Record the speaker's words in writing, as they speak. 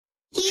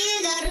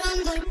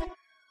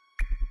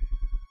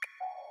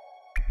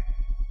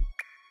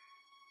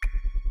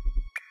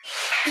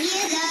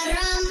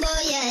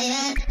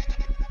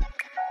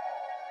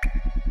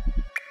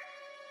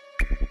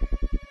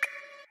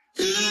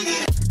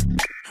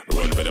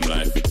Run for them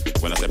life.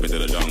 When I step into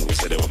the jungle,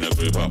 say they want me to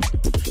group up.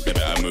 They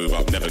better move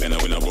up, never gonna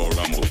win a Royal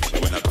Rumble.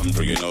 But when I come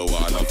through, you know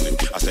what I love me.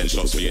 I send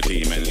shots for your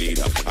team and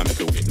leader. I make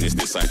a witness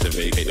decide to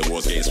vacate the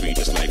war's getting sweet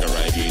just like a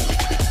hyena.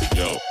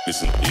 Yo,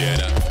 listen, you hear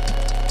that?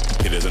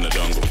 Killers in the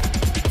jungle.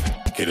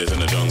 Killers in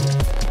the jungle.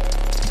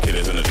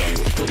 Killers in the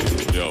jungle.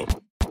 Yo,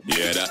 you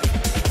hear that?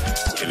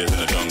 Killers in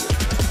the jungle.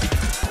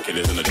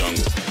 Killers in the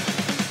jungle.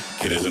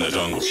 Killers in the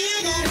jungle.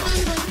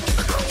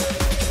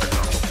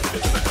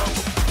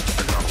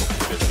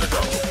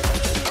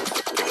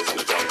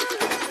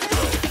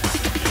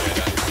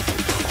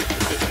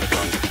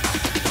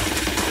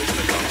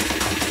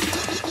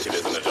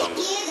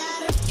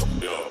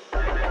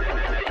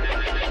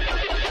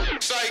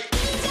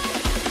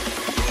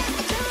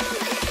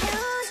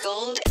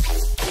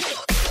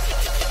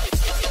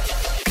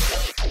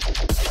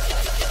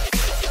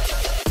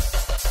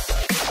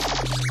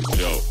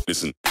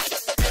 Listen.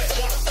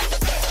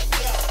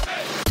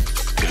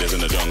 Killers in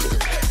the jungle.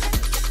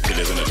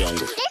 Killers in the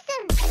jungle.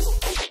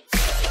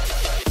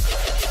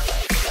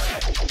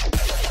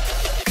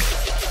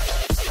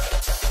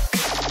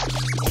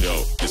 Yo,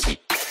 listen.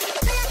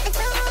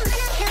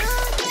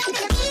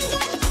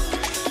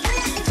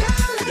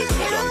 Killers in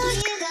the jungle.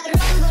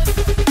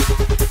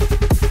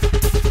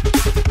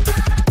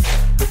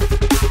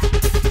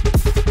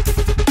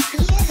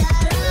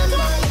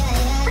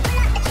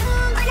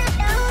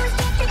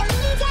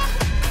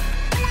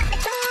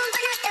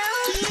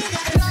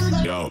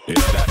 Yo, hear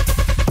that?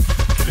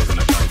 Killers in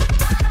the jungle.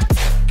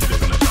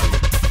 Killers in the jungle.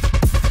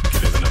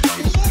 Killers in the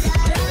jungle.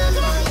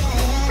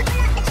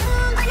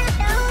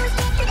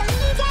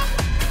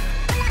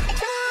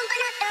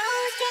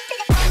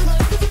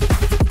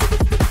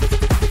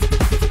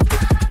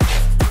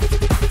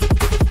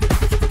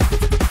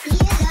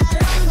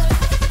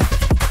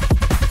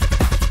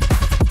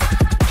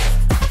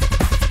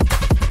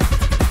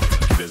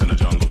 Killers in the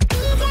jungle.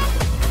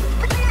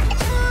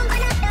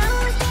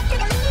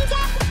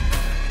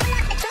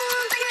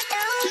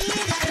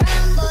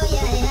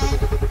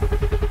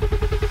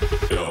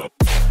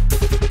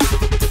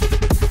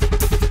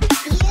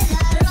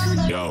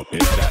 Yo,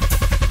 hear that?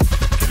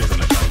 Killers in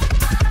the jungle.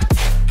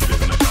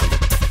 Killers in the jungle.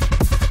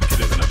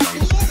 Killers in the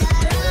jungle.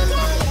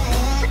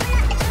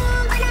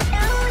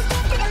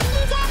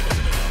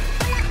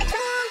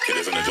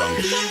 Killers in the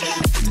jungle.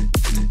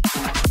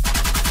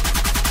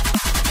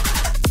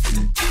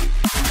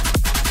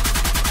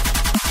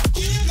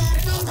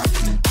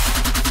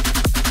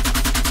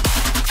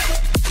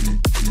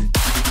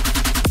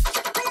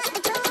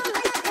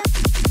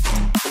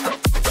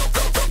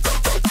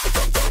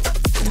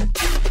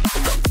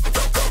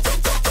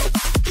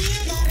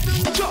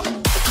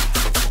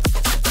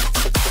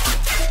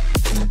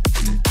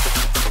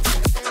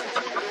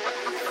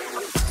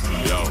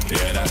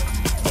 Hear that?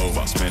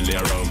 Over, smell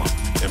the aroma.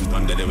 Them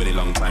done dead a really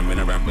long time. When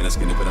I ramp, when I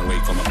skinny, when I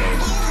wait for my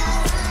coma.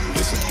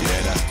 Listen, you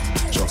hear that?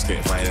 Shots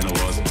get fired in the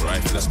wars.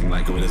 Right, that's been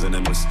like gorillas and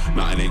embers.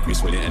 Not an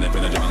increase when you end up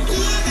in the jungle.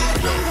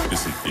 Yo,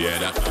 listen, you hear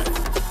that?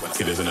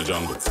 Killers in the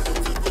jungle.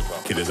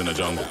 Killers in the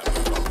jungle.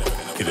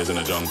 Killers in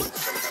the jungle.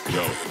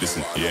 Yo,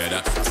 listen, you hear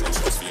that?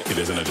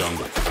 Killers in the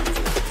jungle.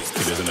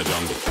 Killers in the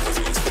jungle.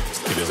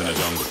 Killers in the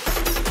jungle.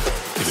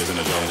 Killers in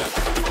the jungle.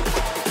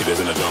 Killers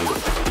in the jungle.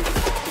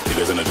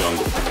 Killers in the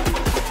jungle.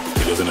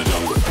 Killers in the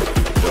jungle.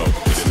 Yo,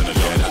 killers in the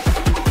jungle.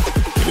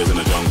 Killers in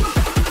the jungle.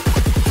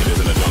 Killers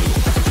in the jungle.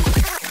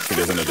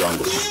 Killers in the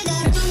jungle.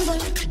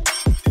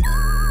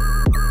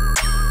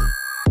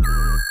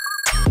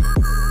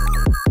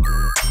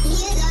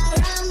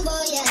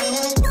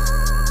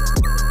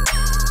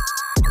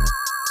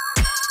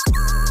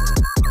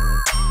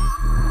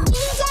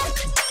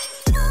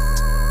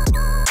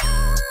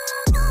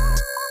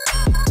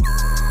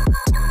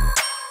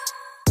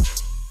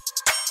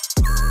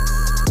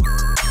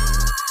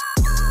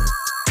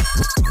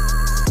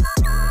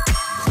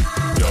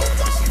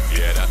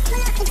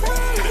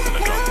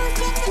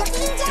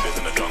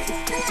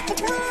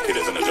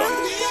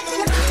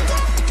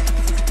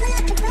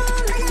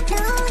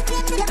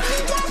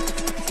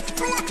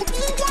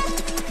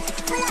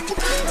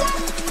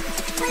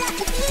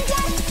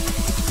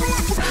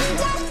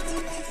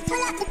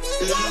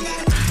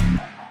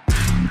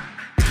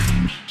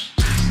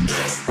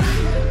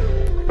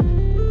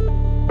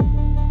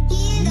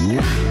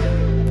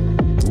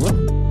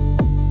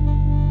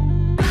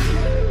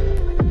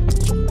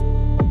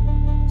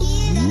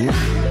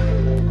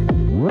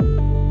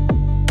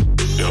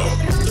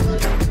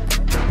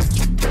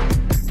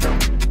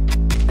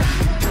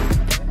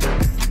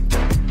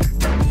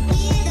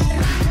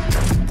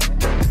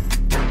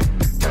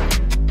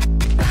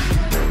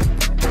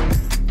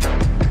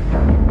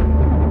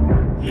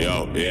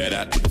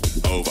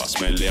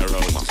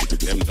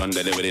 Done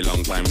that a really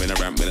long time when I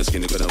ramp, when I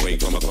skinny couldn't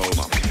wake from a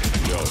coma.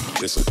 Yo,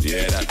 listen, you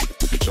hear that?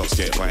 Shots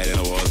get fired in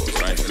the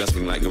walls, right? That's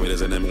been like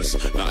gorillas and endless.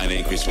 Nothing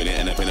ain't Chris, really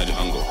end up in the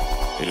jungle.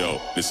 Yo,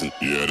 listen,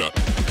 yeah that.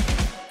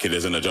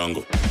 Killers in the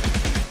jungle.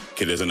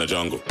 Killers in the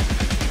jungle.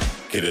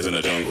 Killers in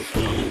the jungle.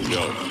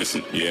 Yo,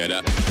 listen, yeah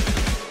that.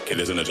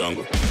 Killers in the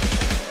jungle.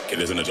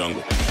 Killers in the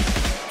jungle.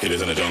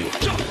 Killers in the jungle.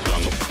 Jungle,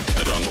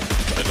 the jungle,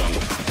 the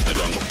jungle, the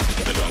jungle,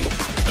 the jungle,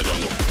 the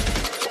jungle.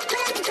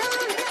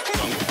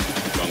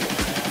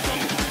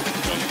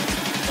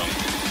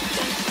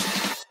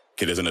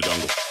 Killers in the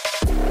jungle.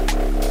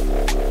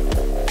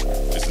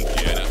 Listen,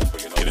 yeah, that.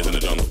 Killers in the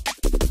jungle.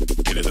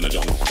 Killers in the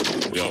jungle.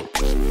 Yo.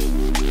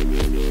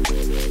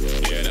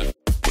 Yeah, that.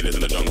 Killers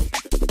in the jungle.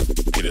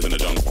 Killers in the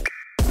jungle.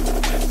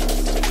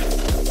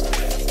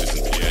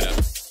 Listen, yeah, that.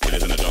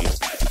 Killers in the jungle.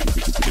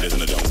 Killers in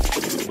the jungle.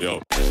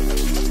 Yo.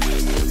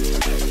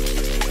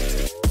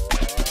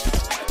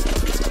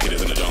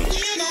 Killers in the jungle.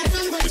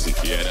 Listen,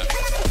 yeah, that.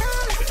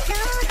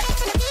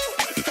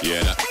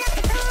 Yeah, that.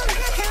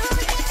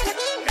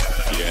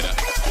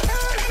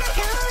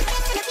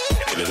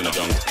 Killers in the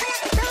jungle.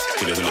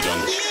 Killers in the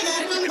jungle.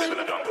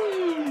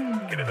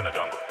 Killers in the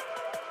jungle.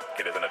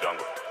 Killers in the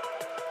jungle.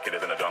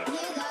 Killers in the jungle.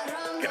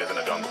 Killers in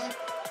the jungle.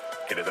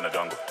 Killers in the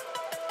jungle.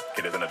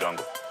 Killers in the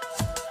jungle.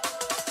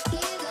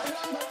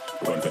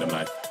 We're going for them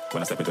night.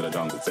 When I step into the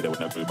jungle, say they would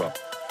never move up.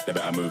 They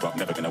better move up,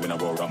 never gonna win a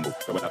Royal Rumble.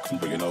 But when I come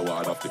through, you know what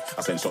I love to.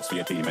 I send shots for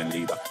your team and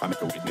leader. I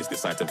make a witness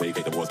decide to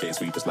vacate the war's getting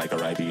sweet just like a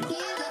Ribena.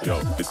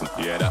 Yo, listen,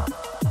 you hear that?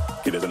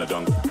 Killers in the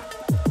jungle.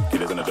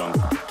 Killers in the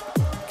jungle.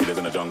 Killers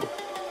in the jungle.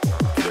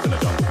 Killers in the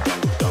jungle.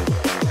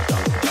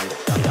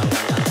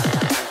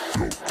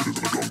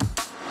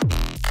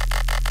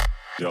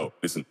 Yo,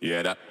 listen, you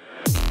hear that?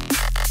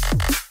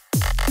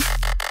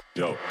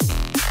 Yo.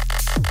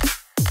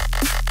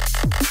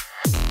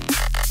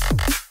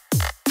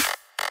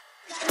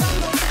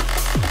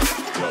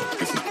 Yo,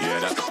 listen, you hear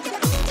that?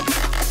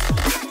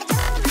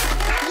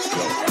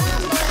 Yo.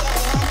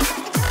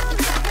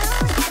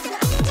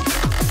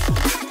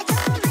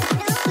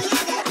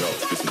 Yo,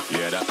 listen, you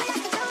hear that?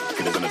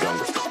 Killers in the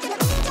jungle.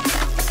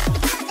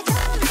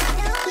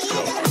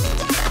 Yo.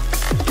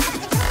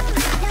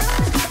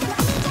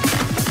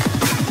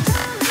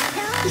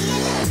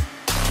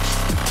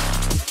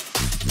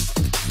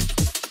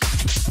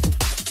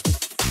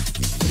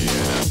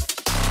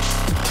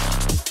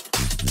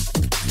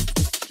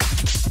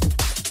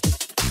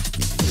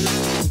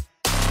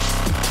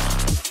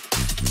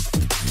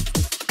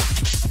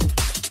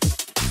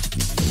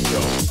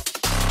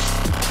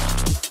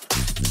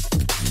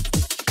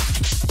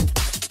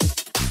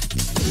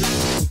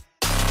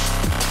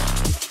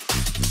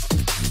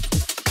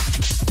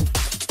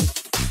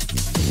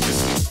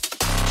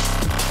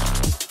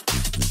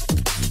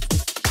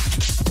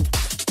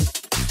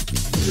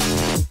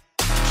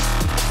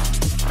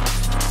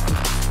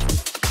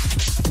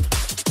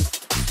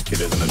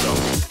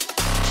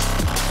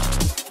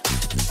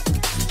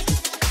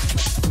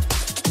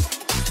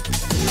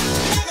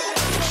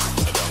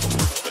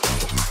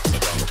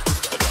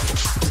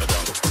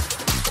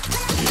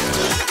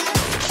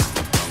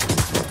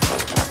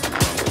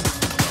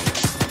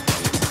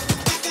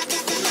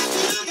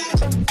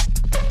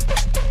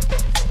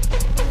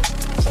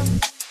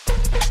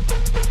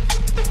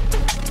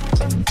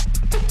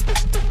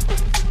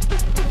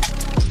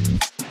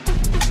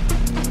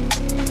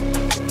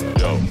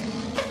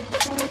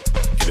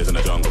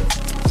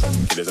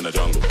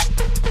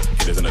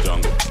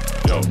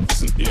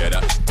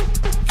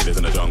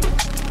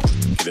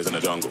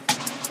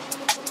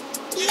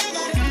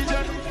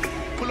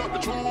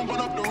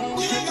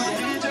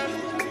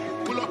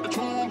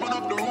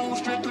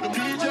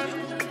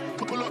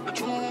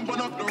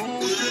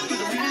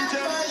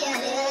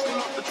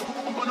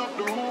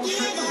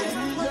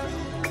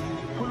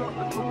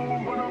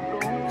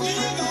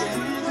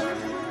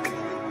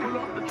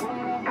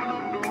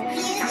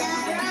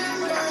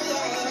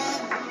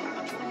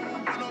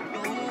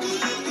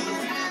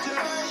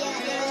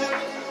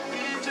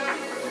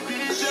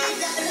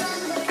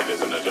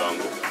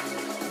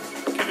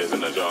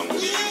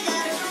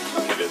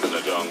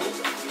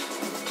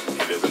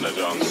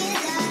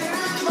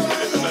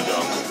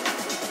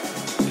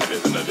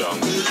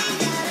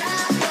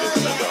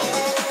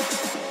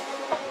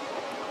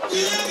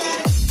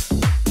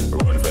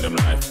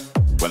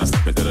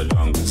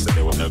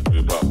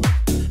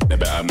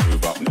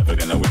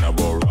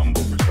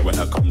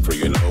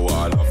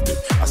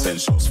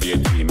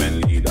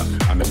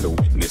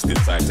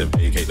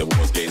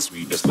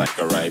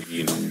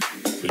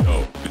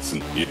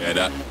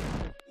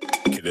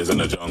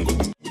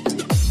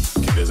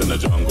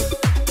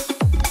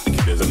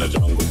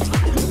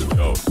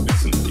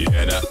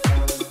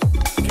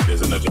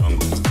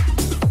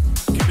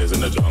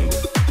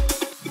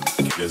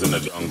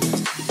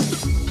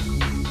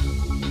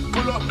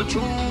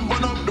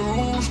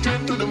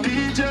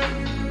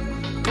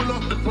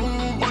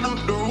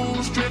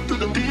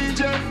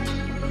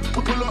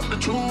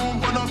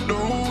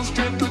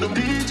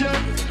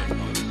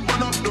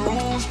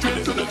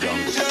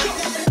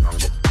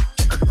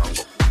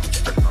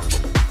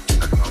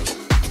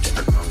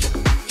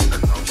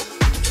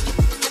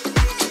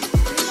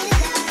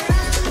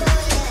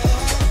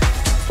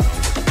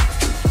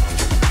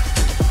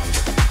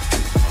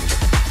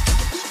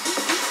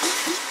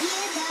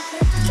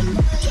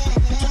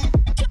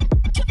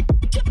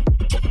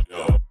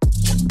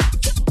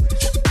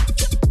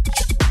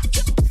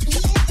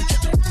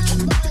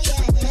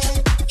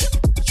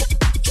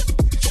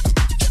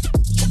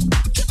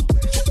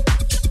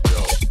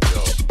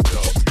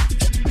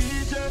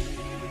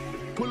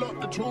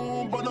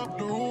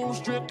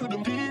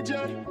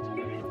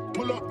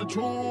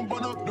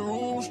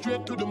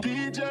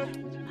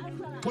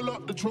 Pull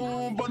up the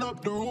tune, burn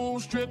up the room,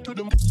 straight to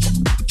the.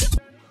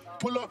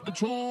 Pull up the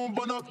tune,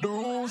 burn up the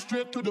room,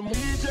 straight to the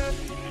DJ.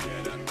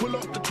 Pull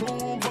up the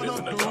tune, burn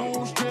up the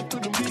room, straight to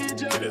the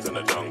DJ. It is in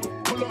the jungle.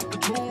 Pull up the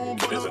tune,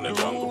 burn up the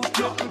room,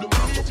 straight to the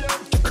DJ.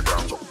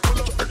 Pull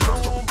up the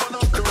tune, burn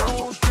up the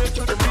room, straight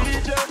to the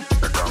DJ.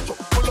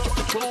 Pull up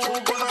the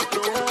tune, burn up the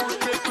room,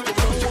 straight to the DJ.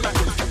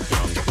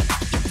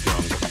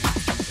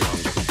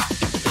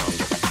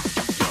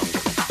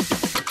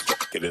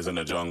 It is in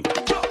the jungle.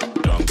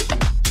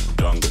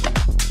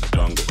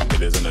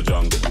 It is in the jungle. It is in the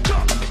jungle.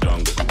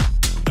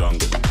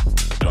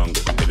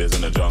 It is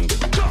in the jungle.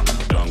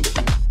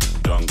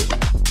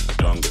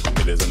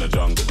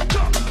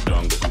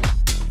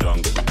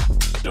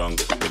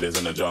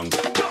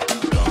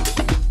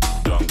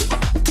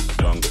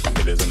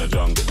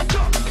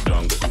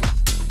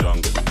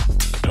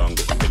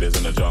 It is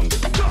in the jungle. It is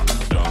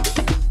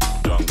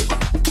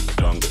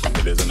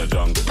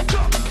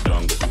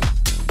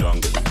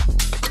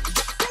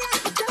in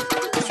the jungle.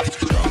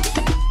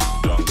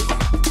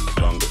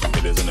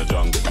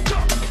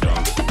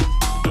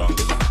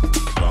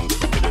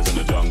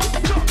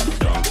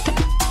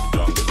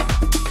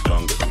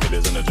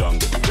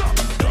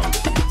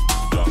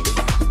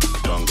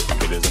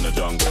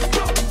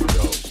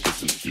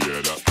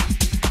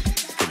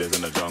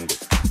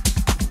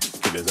 It is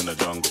in the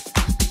jungle. It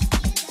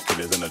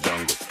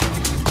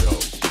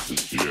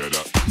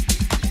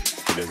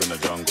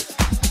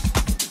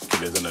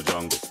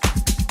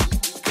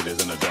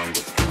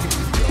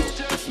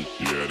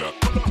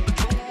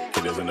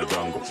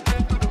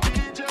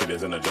is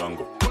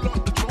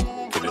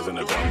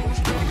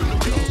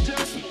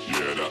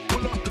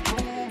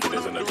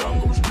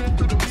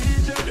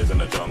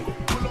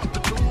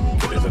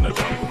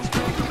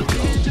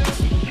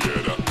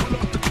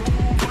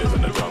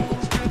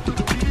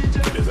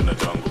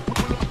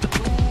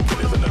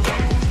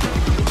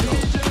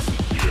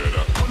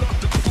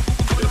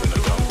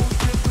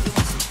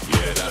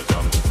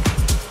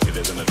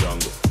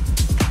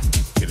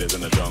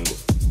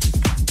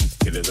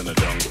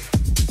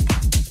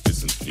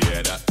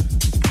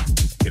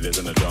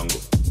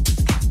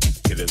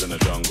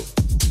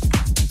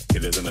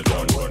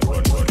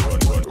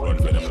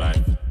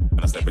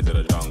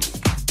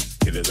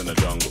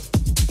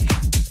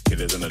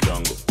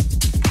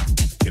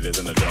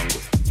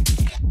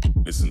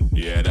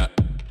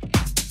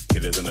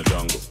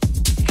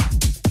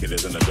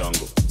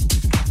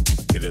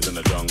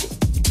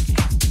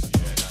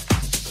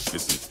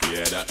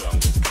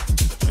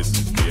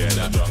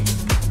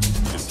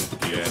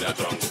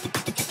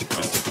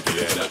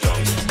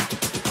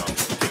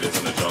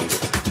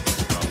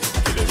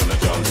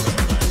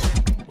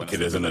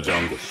the jungle. It is in the jungle. It is in the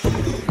jungle.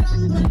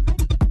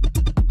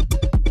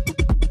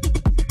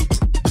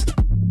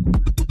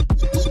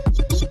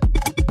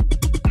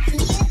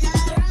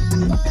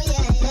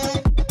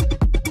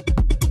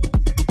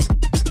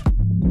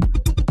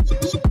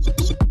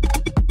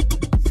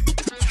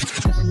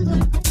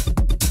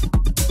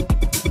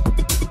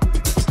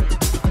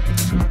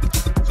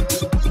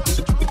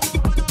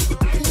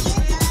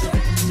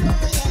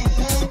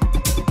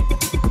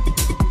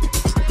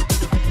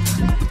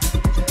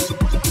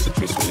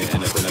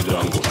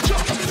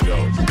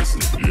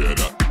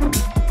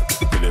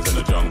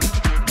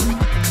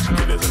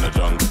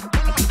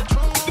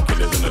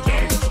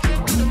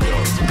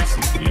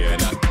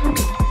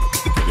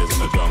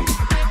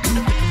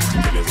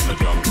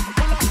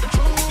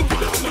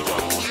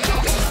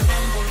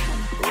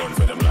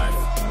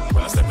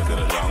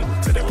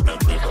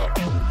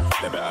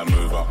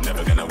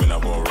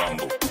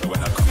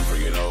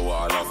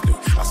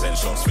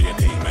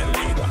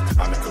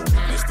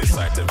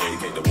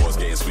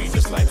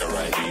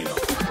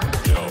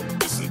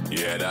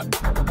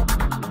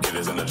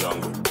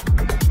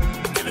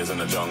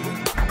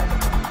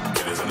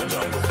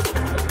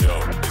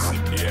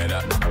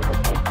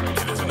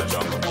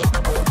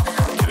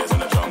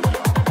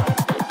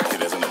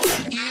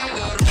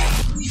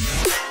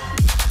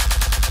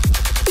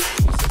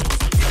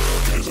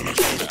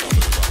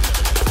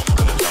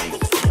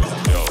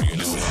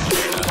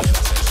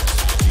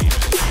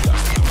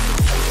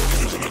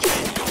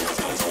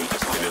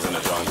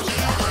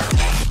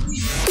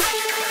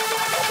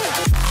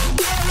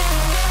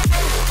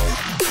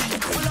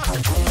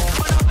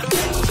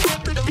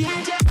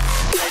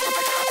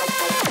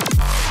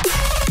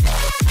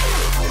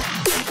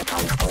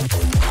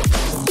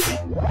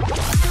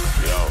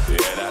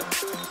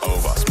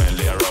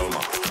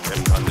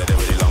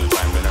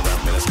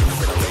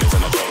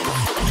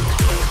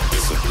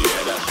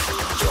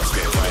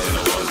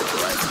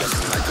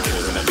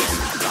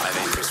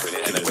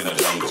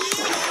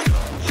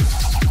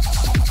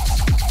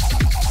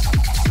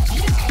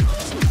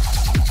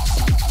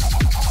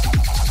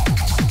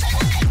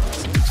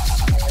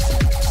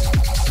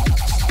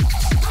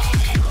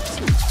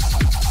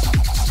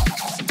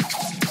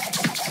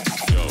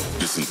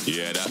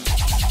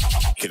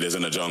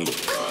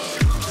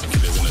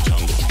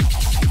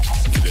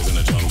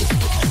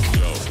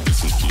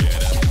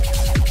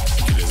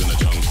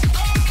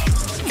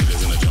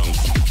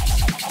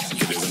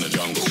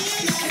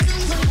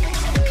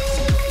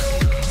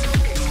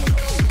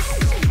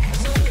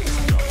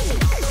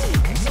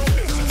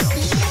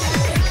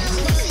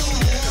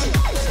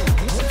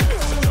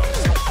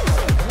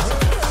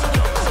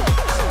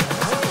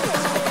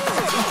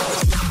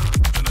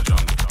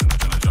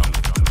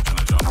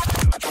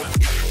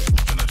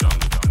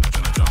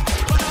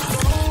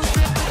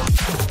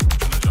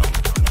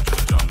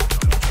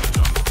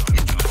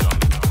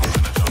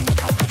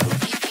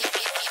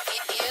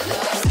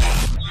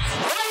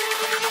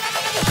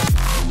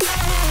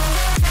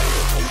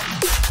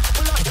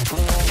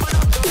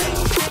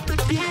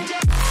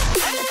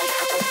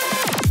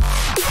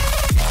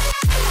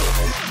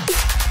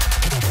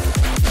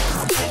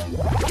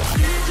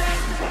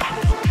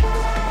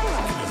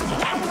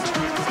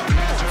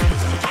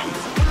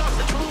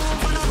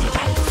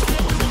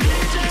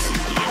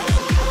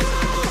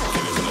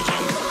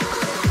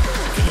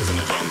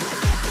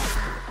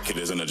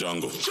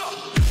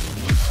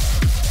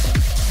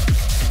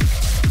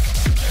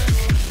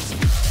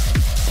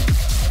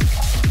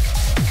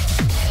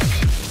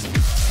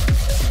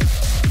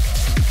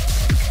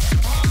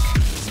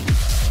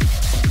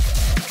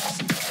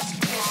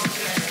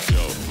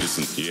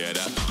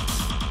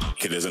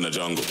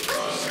 jungle.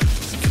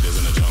 Killers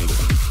in the jungle.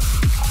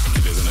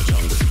 Killers in the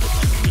jungle.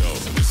 Yo,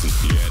 listen,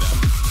 you hear that?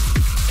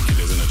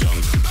 Killers in the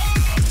jungle.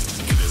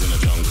 Killers in the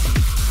jungle.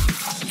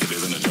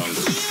 Killers in the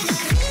jungle.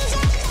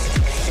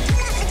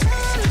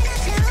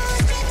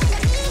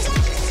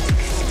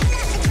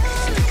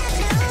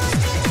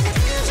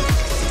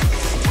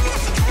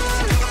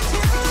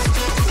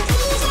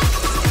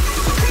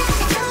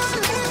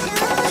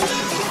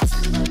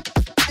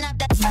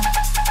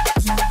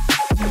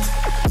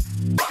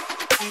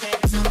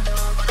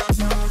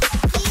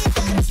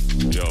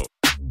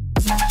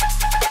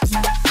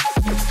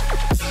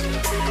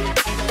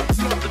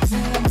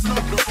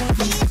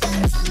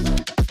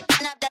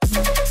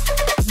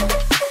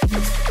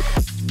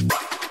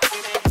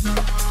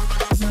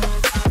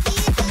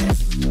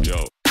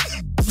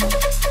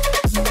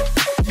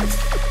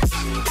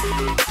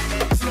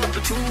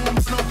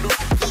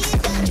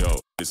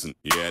 Listen,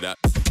 you hear that?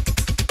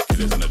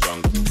 Killers in the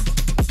jungle.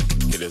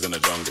 Killers in the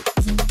jungle.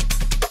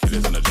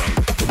 Killers in the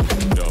jungle.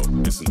 Yo,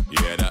 listen, you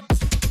hear that?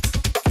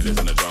 Killers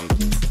in the jungle.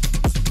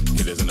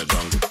 Killers in the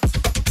jungle.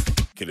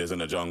 Killers in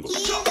the jungle.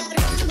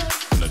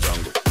 In the jungle. In the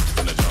jungle.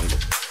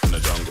 In the jungle. In the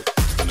jungle.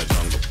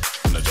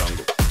 In the jungle. In the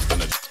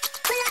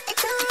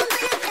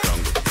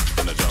jungle.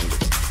 In the jungle.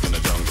 In the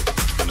jungle.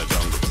 In the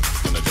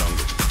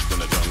jungle. In the jungle. In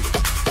the jungle.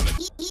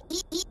 Killers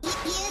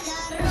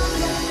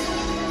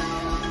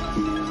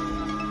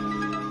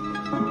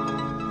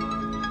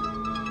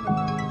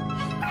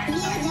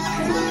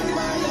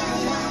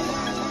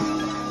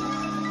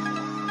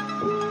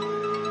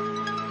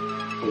the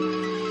jungle.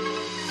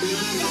 Killers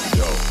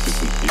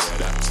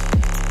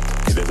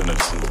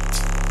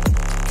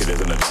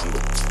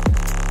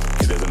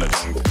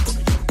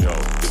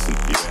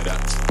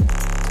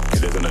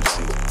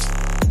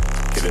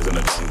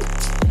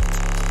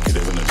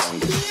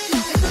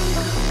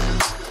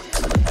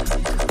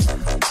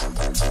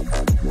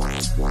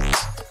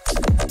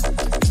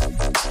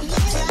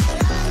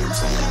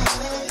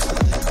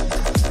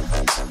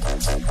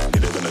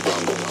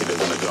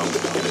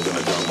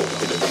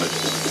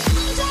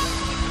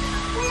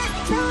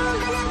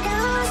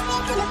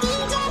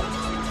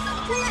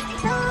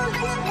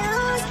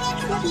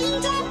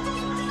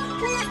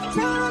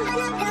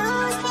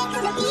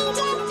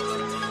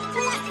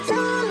the jungle.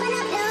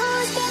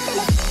 Killers in the jungle.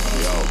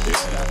 Yo,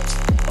 listen, you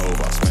hear that?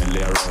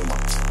 Killers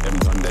in the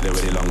jungle.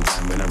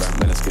 Killers in the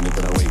jungle.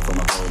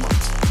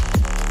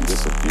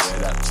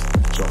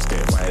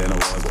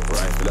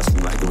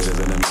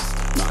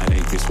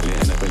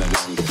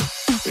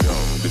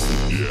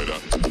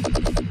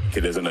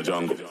 Killers in the jungle. Killers in the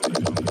jungle.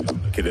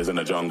 Killers in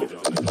the jungle.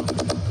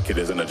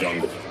 Killers in the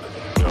jungle.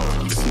 Yo,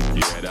 listen,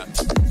 you hear that?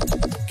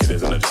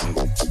 Killers in the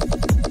jungle.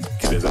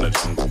 Killers in the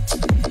jungle.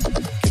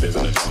 Killers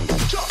in the jungle.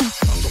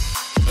 Jungle.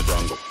 The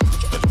jungle.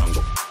 The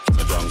jungle.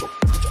 The jungle.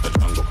 The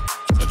jungle.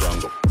 The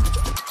jungle.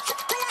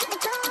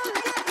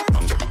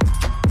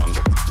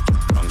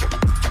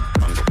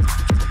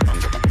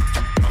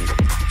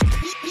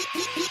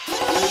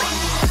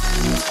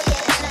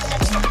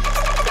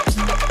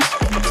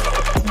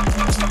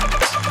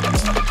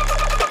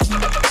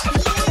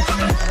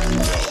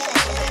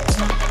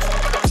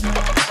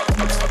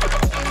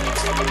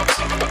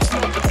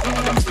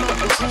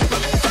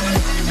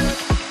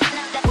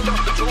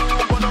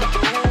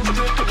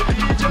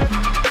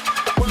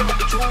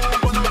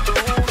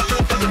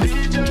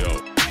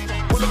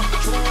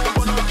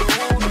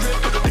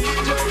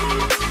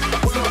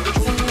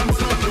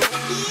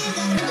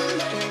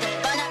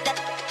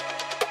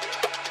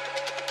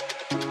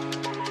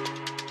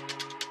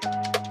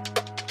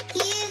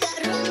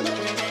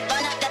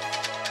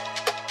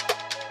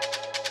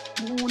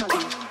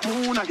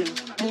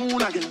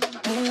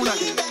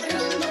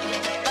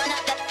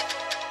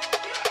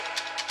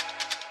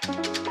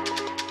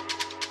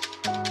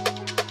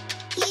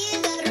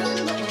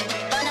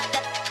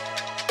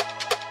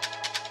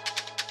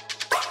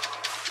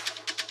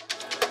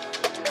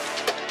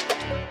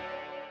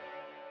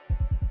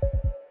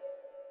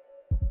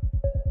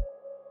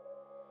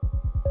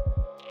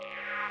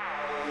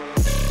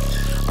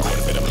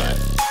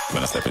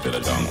 When I step into the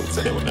jungle,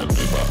 so they wouldn't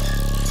move up.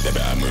 They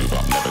better move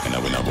up, never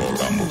gonna win a Royal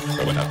Rumble.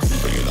 But when I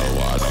creep, you know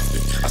what I love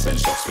it. I send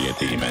shots for your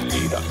demon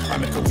leader. I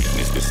make a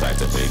weakness, decide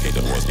to vacate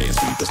the walls, getting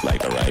sweet just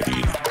like a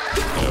Ribena.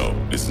 Yo,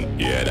 listen,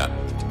 you hear that?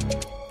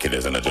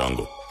 Killers in the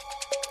jungle.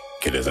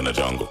 Killers in the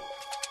jungle.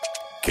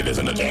 Killers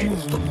in the jungle.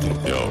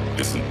 Yo,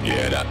 listen, you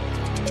hear that?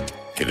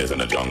 Killers in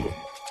the jungle.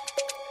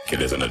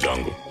 Killers in the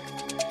jungle.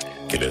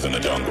 Killers in the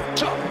jungle.